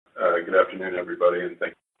Good afternoon, everybody, and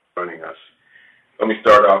thank you for joining us. Let me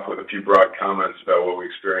start off with a few broad comments about what we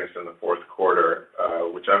experienced in the fourth quarter,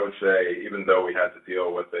 which I would say, even though we had to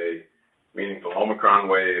deal with a meaningful Omicron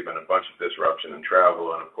wave and a bunch of disruption in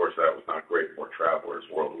travel, and of course that was not great for travelers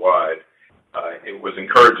worldwide, it was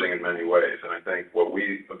encouraging in many ways. And I think what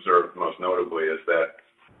we observed most notably is that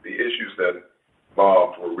the issues that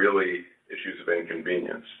involved were really issues of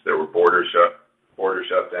inconvenience. There were border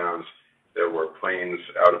shutdowns. There were planes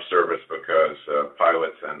out of service because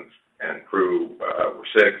pilots and crew were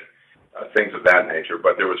sick, things of that nature.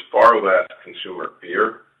 But there was far less consumer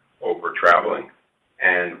fear over traveling,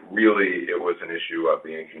 and really it was an issue of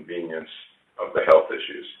the inconvenience of the health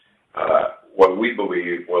issues. What we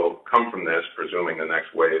believe will come from this, presuming the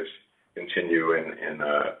next waves continue in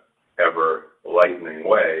a ever-lightening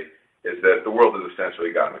way, is that the world has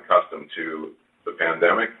essentially gotten accustomed to the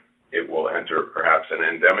pandemic. It will enter perhaps an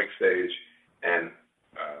endemic stage, and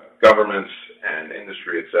governments and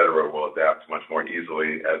industry, et cetera, will adapt much more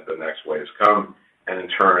easily as the next waves come, and in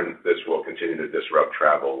turn, this will continue to disrupt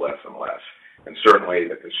travel less and less. And certainly,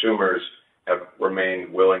 the consumers have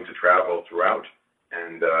remained willing to travel throughout,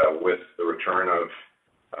 and with the return of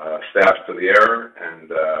staff to the air and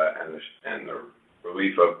the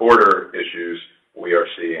relief of border issues, we are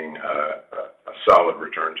seeing a solid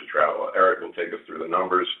return to travel. Eric will take us through the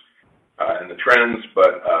numbers and the trends,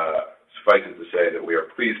 but suffice it to say that we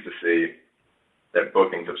are pleased to see that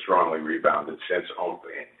bookings have strongly rebounded since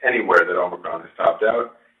anywhere that Omicron has topped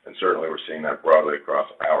out, and certainly we're seeing that broadly across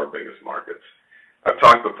our biggest markets. I've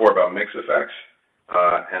talked before about mix effects,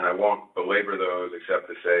 and I won't belabor those except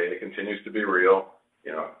to say it continues to be real.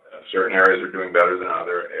 You know, certain areas are doing better than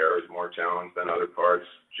other. Air is more challenged than other parts.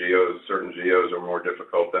 Certain geos are more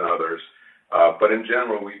difficult than others. But in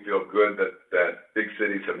general, we feel good that big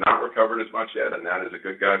cities have not recovered as much yet, and that is a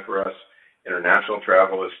good guide for us. International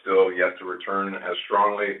travel is still yet to return as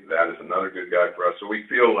strongly. That is another good guide for us. So we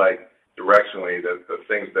feel like directionally that the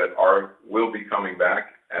things that will be coming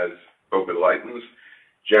back as COVID lightens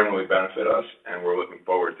generally benefit us, and we're looking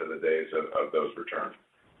forward to the days of those returns.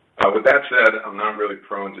 With that said, I'm not really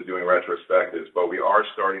prone to doing retrospectives, but we are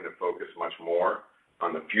starting to focus much more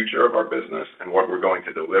on the future of our business and what we're going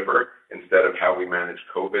to deliver instead of how we manage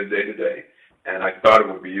COVID day to day. And I thought it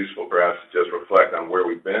would be useful perhaps to just reflect on where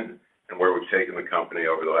we've been and where we've taken the company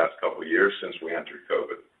over the last couple of years since we entered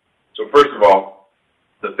COVID. So first of all,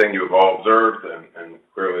 the thing you have all observed and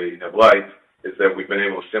clearly have liked is that we've been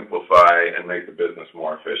able to simplify and make the business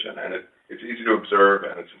more efficient. And it's easy to observe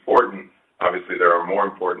and it's important. Obviously, there are more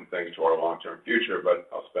important things to our long-term future, but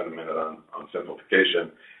I'll spend a minute on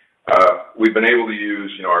simplification. We've been able to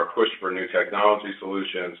use, our push for new technology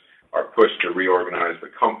solutions, our push to reorganize the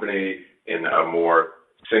company in a more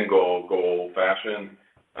single goal fashion.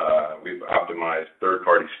 We've optimized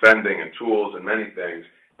third-party spending and tools and many things,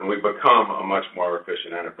 and we've become a much more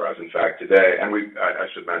efficient enterprise. In fact, today, and I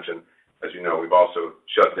should mention, as you know, we've also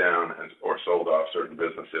shut down or sold off certain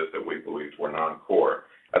businesses that we believed were non-core.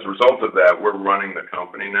 As a result of that, we're running the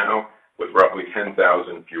company now with roughly 10,000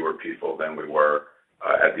 fewer people than we were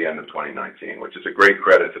at the end of 2019, which is a great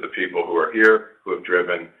credit to the people who are here, who have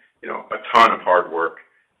driven, a ton of hard work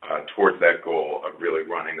towards that goal of really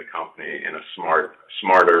running the company in a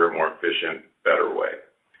smarter, more efficient, better way.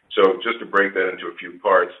 So just to break that into a few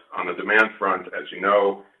parts, on the demand front, as you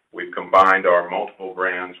know, we've combined our multiple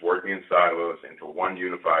brands working in silos into one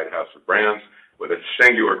unified house of brands with a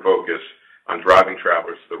singular focus on driving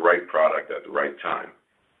travelers to the right product at the right time.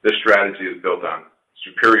 This strategy is built on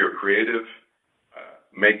superior creative,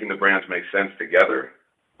 making the brands make sense together,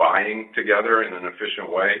 buying together in an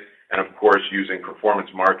efficient way, and of course using performance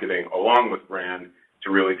marketing along with brand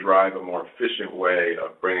to really drive a more efficient way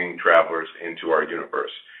of bringing travelers into our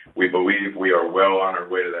universe. We believe we are well on our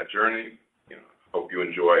way to that journey. Hope you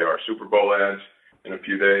enjoy our Super Bowl ads in a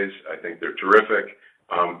few days. I think they're terrific.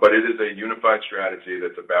 But it is a unified strategy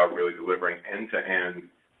that's about really delivering end-to-end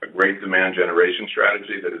a great demand generation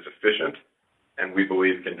strategy that is efficient and we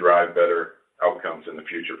believe can drive better outcomes in the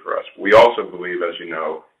future for us. We also believe, as you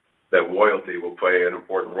know, that loyalty will play an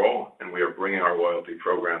important role, and we are bringing our loyalty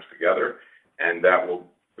programs together, and that will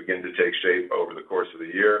begin to take shape over the course of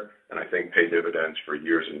the year, and I think pay dividends for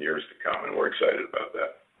years and years to come, and we're excited about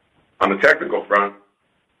that. On the technical front,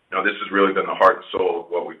 this has really been the heart and soul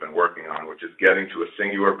of what we've been working on, which is getting to a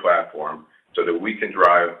singular platform so that we can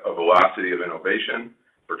drive a velocity of innovation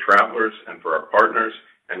for travelers and for our partners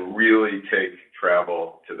and really take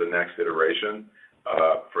travel to the next iteration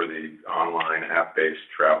for the online app-based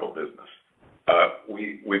travel business.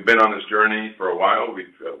 We've been on this journey for a while.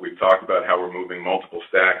 We've talked about how we're moving multiple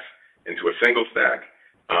stacks into a single stack.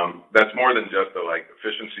 That's more than just a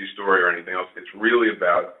efficiency story or anything else. It's really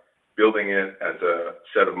about building it as a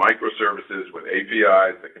set of microservices with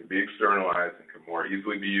APIs that can be externalized and can more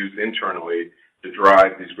easily be used internally to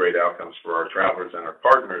drive these great outcomes for our travelers and our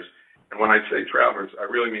partners. And when I say travelers, I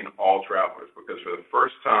really mean all travelers, because for the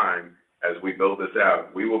first time, as we build this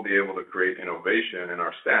out, we will be able to create innovation in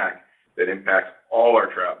our stack that impacts all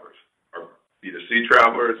our travelers, our B2C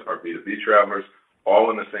travelers, our B2B travelers,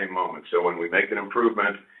 all in the same moment. So when we make an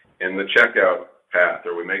improvement in the checkout path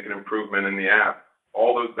or we make an improvement in the app,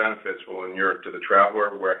 all those benefits will inure to the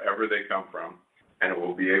traveler wherever they come from, and it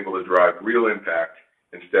will be able to drive real impact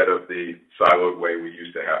instead of the siloed way we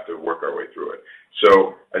used to have to work our way through it.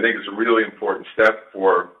 So I think it's a really important step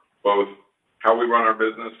for both how we run our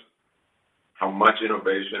business, how much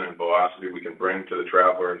innovation and velocity we can bring to the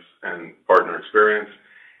travelers and partner experience,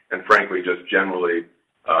 and frankly, just generally,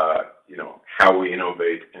 how we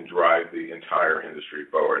innovate and drive the entire industry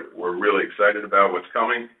forward. We're really excited about what's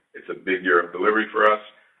coming. It's a big year of delivery for us,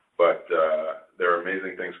 but there are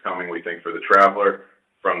amazing things coming, we think, for the traveler,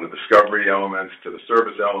 from the discovery elements to the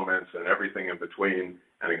service elements and everything in between.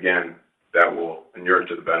 And again, that will inure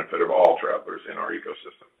to the benefit of all travelers in our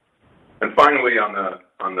ecosystem. And finally, on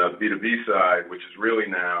the B2B side, which is really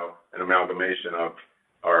now an amalgamation of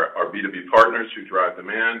our B2B partners who drive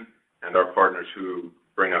demand and our partners who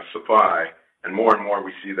bring us supply, and more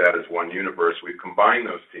we see that as one universe. We've combined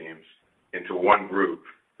those teams into one group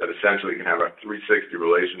that essentially can have a 360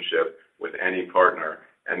 relationship with any partner,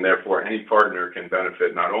 and therefore any partner can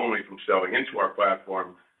benefit not only from selling into our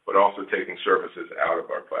platform, but also taking services out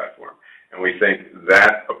of our platform. And we think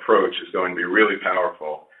that approach is going to be really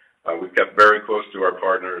powerful. We've kept very close to our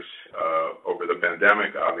partners over the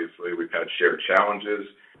pandemic. Obviously, we've had shared challenges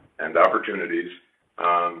and opportunities,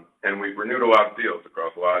 and we've renewed a lot of deals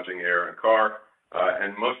across lodging, air, and car.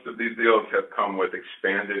 And most of these deals have come with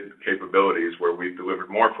expanded capabilities where we've delivered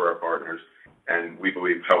more for our partners, and we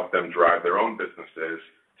believe helped them drive their own businesses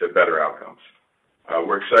to better outcomes.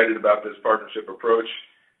 We're excited about this partnership approach.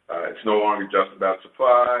 It's no longer just about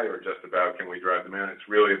supply or just about can we drive demand. It's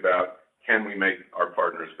really about can we make our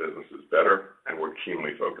partners' businesses better, and we're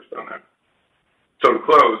keenly focused on that. So to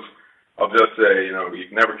close, I'll just say, you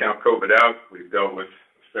can never count COVID out. We've dealt with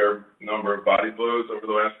a fair number of body blows over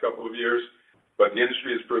the last couple of years, but the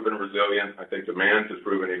industry has proven resilient. I think demand has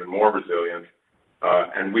proven even more resilient,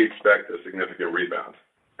 and we expect a significant rebound.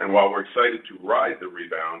 And while we're excited to ride the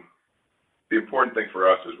rebound, the important thing for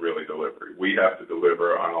us is really delivery. We have to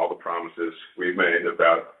deliver on all the promises we've made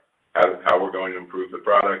about how we're going to improve the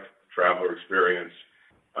product, traveler experience,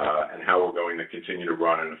 and how we're going to continue to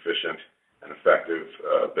run an efficient and effective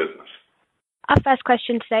business. Our first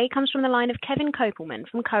question today comes from the line of Kevin Kopelman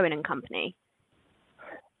from Cowen and Company.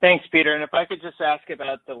 Thanks, Peter. And if I could just ask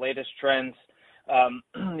about the latest trends,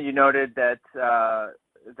 you noted that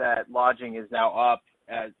lodging is now up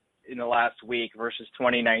in the last week versus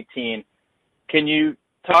 2019. Can you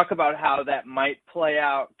talk about how that might play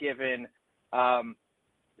out given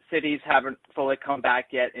cities haven't fully come back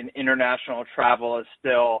yet and international travel is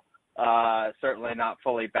still certainly not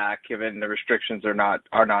fully back given the restrictions are not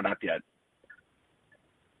up yet?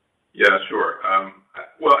 Yeah, sure.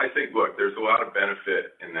 Well, I think, look, there's a lot of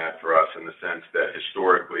benefit in that for us in the sense that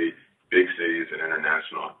historically big cities and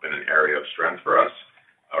international have been an area of strength for us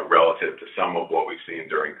relative to some of what we've seen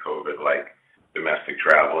during COVID, like domestic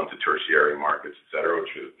travel into tertiary markets, et cetera,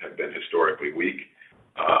 which have been historically weak.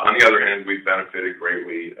 On the other hand, we've benefited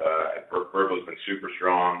greatly. Vrbo has been super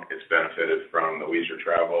strong. It's benefited from the leisure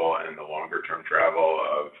travel and the longer-term travel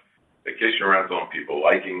of vacation rental and people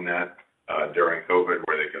liking that during COVID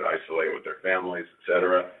where they could isolate with their families, et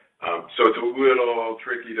cetera. So it's a little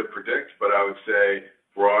tricky to predict, but I would say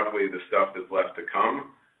broadly the stuff that's left to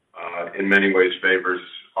come in many ways favors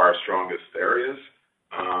our strongest areas.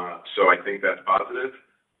 So I think that's positive.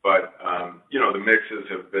 But, the mixes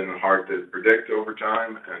have been hard to predict over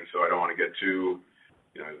time, and so I don't want to get too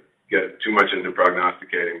much into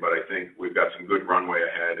prognosticating, but I think we've got some good runway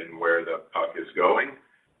ahead in where the puck is going.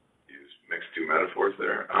 Use mixed two metaphors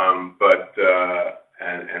there. And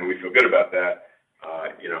we feel good about that.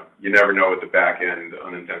 You never know what the back end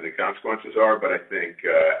unintended consequences are, but I think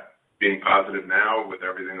being positive now with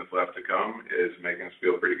everything that's left to come is making us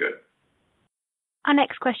feel pretty good. Our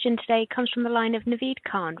next question today comes from the line of Naved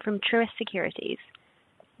Khan from Truist Securities.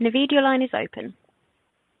 Naved, your line is open.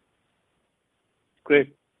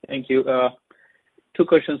 Great. Thank you. Two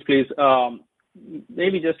questions, please.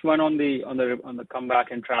 Maybe just one on the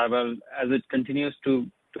comeback in travel. As it continues to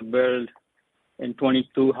build in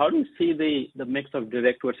 22, how do you see the mix of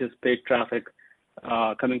direct versus paid traffic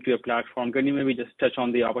coming to your platform? Can you maybe just touch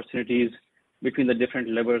on the opportunities between the different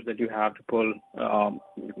levers that you have to pull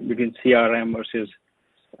between CRM versus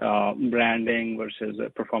branding versus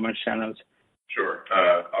performance channels? Sure.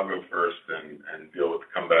 I'll go first and deal with the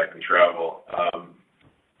comeback and travel.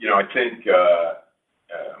 I think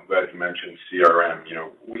I'm glad you mentioned CRM.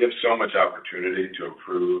 We have so much opportunity to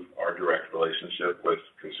improve our direct relationship with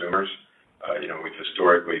consumers. We've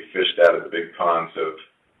historically fished out of the big ponds of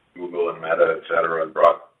Google and Meta, et cetera, and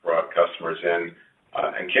brought customers in,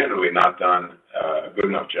 and candidly not done a good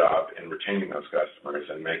enough job in retaining those customers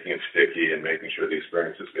and making it sticky and making sure the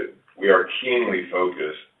experience is good. We are keenly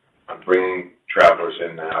focused on bringing travelers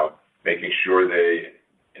in now, making sure they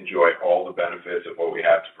enjoy all the benefits of what we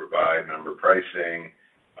have to provide, member pricing,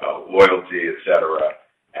 loyalty, et cetera,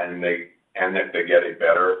 and that they get a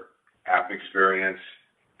better app experience,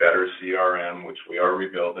 better CRM, which we are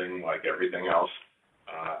rebuilding like everything else,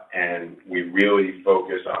 and we really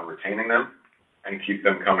focus on retaining them and keep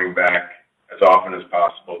them coming back as often as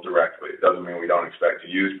possible directly. It doesn't mean we don't expect to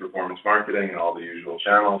use performance marketing and all the usual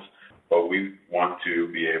channels, but we want to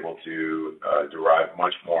be able to derive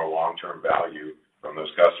much more long-term value from those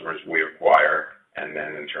customers we acquire and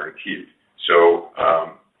then in turn keep. So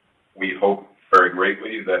we hope very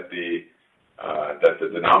greatly that the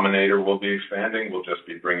denominator will be expanding. We'll just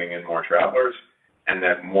be bringing in more travelers, and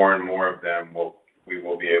that more and more of them we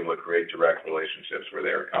will be able to create direct relationships where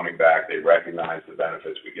they are coming back. They recognize the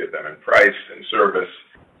benefits we give them in price and service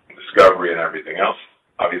and discovery and everything else.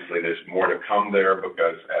 Obviously, there's more to come there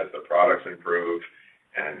because as the products improve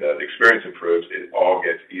and the experience improves, it all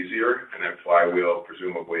gets easier, and that flywheel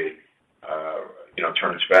presumably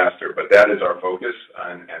turns faster. But that is our focus,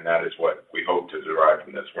 and that is what we hope to derive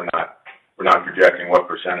from this. We're not projecting what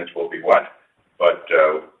percentage will be what, but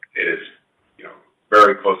it is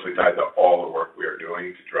very closely tied to all the work we are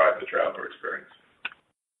doing to drive the traveler experience.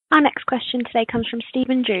 Our next question today comes from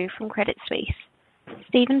Stephen Ju from Credit Suisse.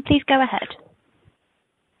 Stephen, please go ahead.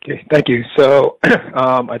 Okay, thank you. So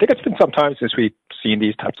I think it's been some time since we've seen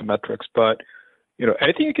these types of metrics, but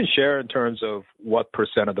anything you can share in terms of what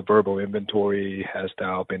percent of the Vrbo inventory has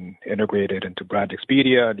now been integrated into brand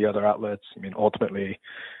Expedia and the other outlets? I mean, ultimately,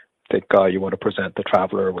 I think you want to present the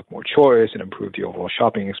traveler with more choice and improve the overall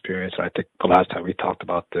shopping experience. And I think the last time we talked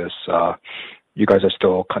about this, you guys are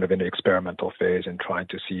still kind of in the experimental phase and trying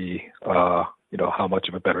to see, how much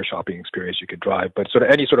of a better shopping experience you could drive. But sort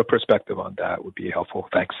of any sort of perspective on that would be helpful.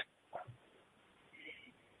 Thanks.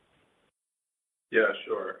 Yeah,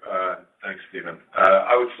 sure. Thanks, Stephen.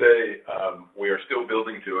 I would say we are still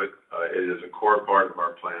building to it. It is a core part of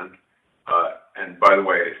our plan. And by the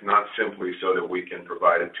way, it's not simply so that we can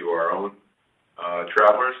provide it to our own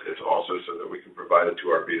travelers. It's also so that we can provide it to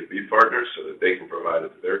our B2B partners so that they can provide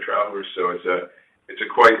it to their travelers. So it's a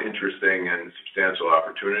quite interesting and substantial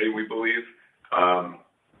opportunity, we believe.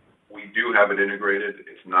 We do have it integrated.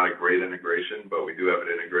 It's not a great integration, but we do have it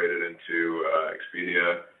integrated into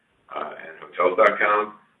Expedia and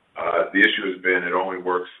Hotels.com. The issue has been it only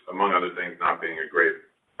works, among other things, not being a great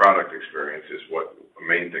product experience is what the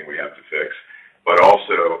main thing we have to fix. But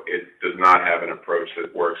also, it does not have an approach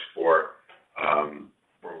that works for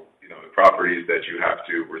the properties that you have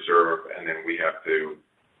to reserve, and then we have to.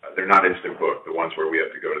 They're not instant book. The ones where we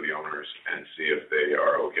have to go to the owners and see if they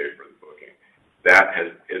are okay for the booking. That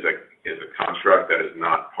is a construct that is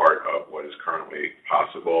not part of what is currently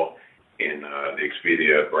possible in the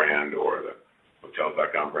Expedia brand or the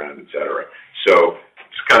Hotels.com brand, et cetera. So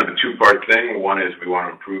it's kind of a two-part thing. One is we want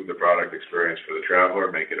to improve the product experience for the traveler,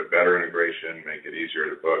 make it a better integration, make it easier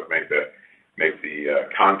to book, make the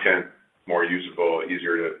content more usable,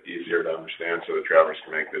 easier to understand so the travelers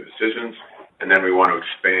can make the decisions. And then we want to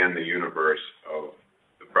expand the universe of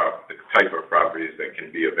the type of properties that can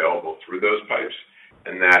be available through those pipes.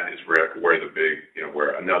 And that is where the big,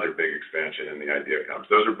 where another big expansion in the idea comes.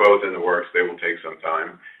 Those are both in the works. They will take some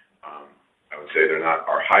time. I would say they're not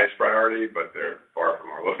our highest priority, but they're far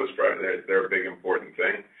from our lowest priority. They're a big, important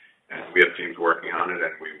thing, and we have teams working on it,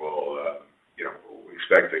 and we will, we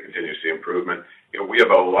expect to continue to see improvement. We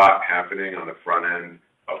have a lot happening on the front end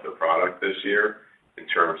of the product this year in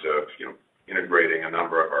terms of, integrating a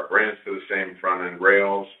number of our brands to the same front end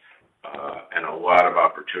rails, and a lot of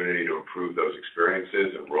opportunity to improve those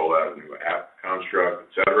experiences and roll out a new app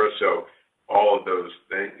construct, et cetera. So all of those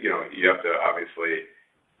things, you have to obviously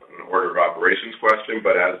an order of operations question,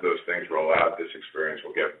 but as those things roll out, this experience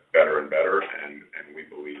will get better and better, and we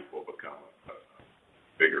believe will become a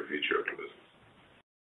bigger feature of the business.